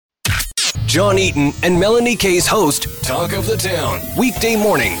John Eaton and Melanie Kay's host, Talk of the Town. Weekday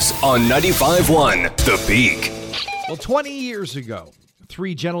mornings on 95.1 The Peak. Well, 20 years ago,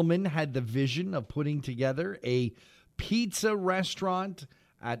 three gentlemen had the vision of putting together a pizza restaurant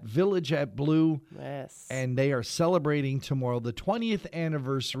at Village at Blue. Yes. And they are celebrating tomorrow the 20th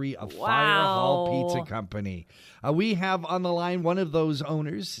anniversary of Firehall Pizza Company. We have on the line one of those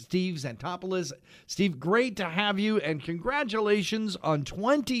owners, Steve Xantopoulos. Steve, great to have you, and congratulations on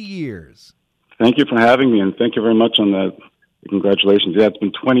 20 years. Thank you for having me, and thank you very much on that. Congratulations. Yeah, it's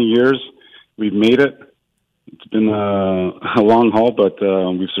been 20 years. We've made it. It's been a long haul, but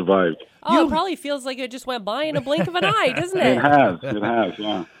we've survived. Oh, it probably feels like it just went by in a blink of an eye, doesn't it? It has,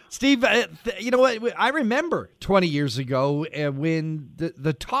 yeah. Steve, you know what? I remember 20 years ago when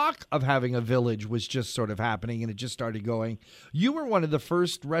the talk of having a village was just sort of happening and it just started going. You were one of the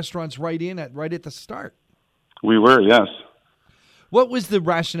first restaurants right at the start. We were, yes. What was the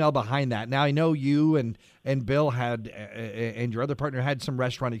rationale behind that? Now, I know you and Bill had, and your other partner had some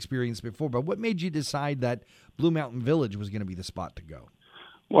restaurant experience before, but what made you decide that Blue Mountain Village was going to be the spot to go?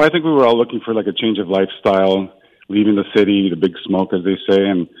 Well, I think we were all looking for like a change of lifestyle, leaving the city, the big smoke, as they say,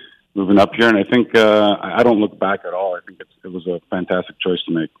 and moving up here. And I think I don't look back at all. I think it was a fantastic choice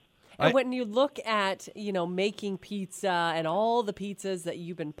to make. And when you look at, making pizza and all the pizzas that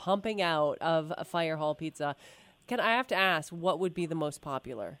you've been pumping out of Firehall Pizza, I have to ask, what would be the most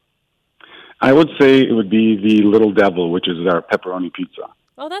popular? I would say it would be the Little Devil, which is our pepperoni pizza.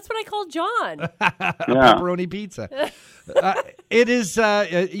 Oh, that's what I called John. Pepperoni pizza. It is,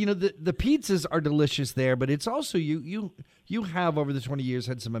 the pizzas are delicious there, but it's also, you have over the 20 years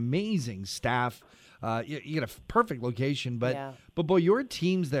had some amazing staff. You got a perfect location, but boy, your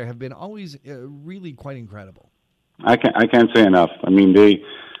teams there have been always really quite incredible. I can't say enough. I mean, they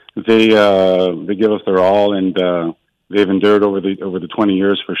give us their all, and they've endured over the 20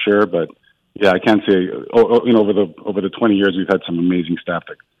 years for sure. But yeah, I can't say over the 20 years we've had some amazing staff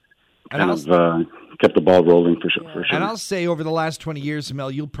that kept the ball rolling for sure. And I'll say over the last 20 years, Mel,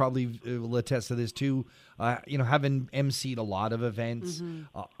 you'll probably will attest to this too. Having emceed a lot of events,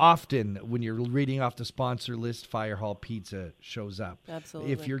 often when you're reading off the sponsor list, Firehall Pizza shows up.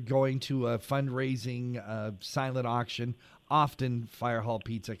 Absolutely. If you're going to a fundraising silent auction, often Firehall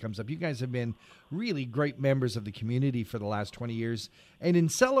Pizza comes up. You guys have been really great members of the community for the last 20 years. And in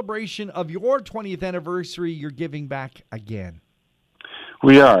celebration of your 20th anniversary, you're giving back again.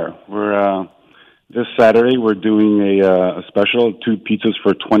 We are. We're this Saturday we're doing a special, 2 pizzas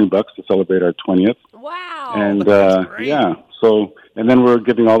for $20 to celebrate our 20th. Wow. And and then we're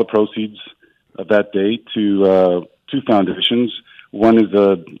giving all the proceeds of that day to 2 foundations. One is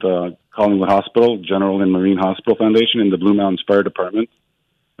the Collingwood Hospital, General and Marine Hospital Foundation, and the Blue Mountains Fire Department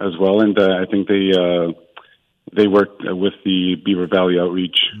as well. And I think they work with the Beaver Valley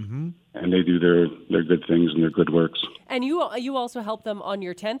Outreach, and they do their good things and their good works. And you also helped them on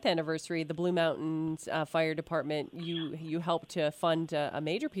your 10th anniversary, the Blue Mountains Fire Department. You helped to fund a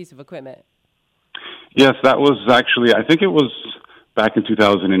major piece of equipment. Yes, that was actually, I think it was back in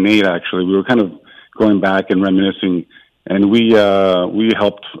 2008, actually. We were kind of going back and reminiscing, and we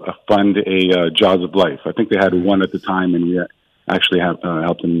helped fund a Jaws of Life. I think they had one at the time, and we actually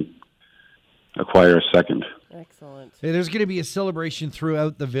helped them acquire a second. Excellent. Hey, there's going to be a celebration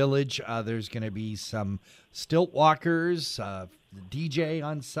throughout the village. There's going to be some stilt walkers, DJ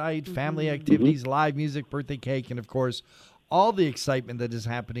on site, family activities, live music, birthday cake, and, of course, all the excitement that is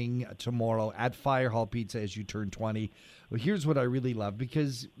happening tomorrow at Firehall Pizza as you turn 20. Well, here's what I really love,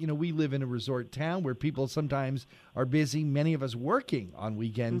 because, we live in a resort town where people sometimes are busy, many of us working on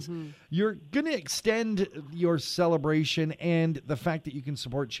weekends. You're going to extend your celebration and the fact that you can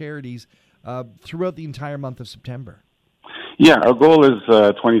support charities throughout the entire month of September. Yeah, our goal is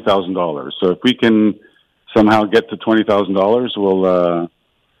 $20,000. So if we can somehow get to $20,000, we'll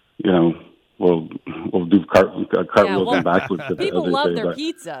do cartwheels and backwards. People love their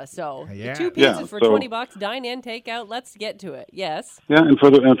pizza, so the 2 pizzas for $20, dine in, take out. Let's get to it. Yes. Yeah, and for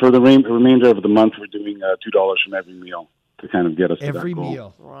the remainder of the month, we're doing $2 from every meal to kind of get us every to that goal.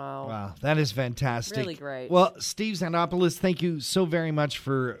 meal. Wow, that is fantastic. Really great. Well, Steve Xantopoulos, thank you so very much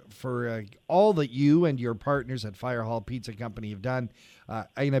for all that you and your partners at Firehall Pizza Company have done.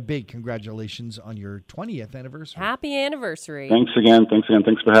 And a big congratulations on your 20th anniversary. Happy anniversary. Thanks again. Thanks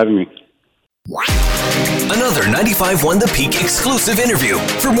for having me. Another 95.1 The Peak exclusive interview.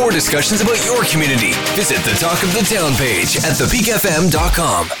 For more discussions about your community, visit the Talk of the Town page at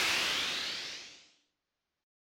thepeakfm.com.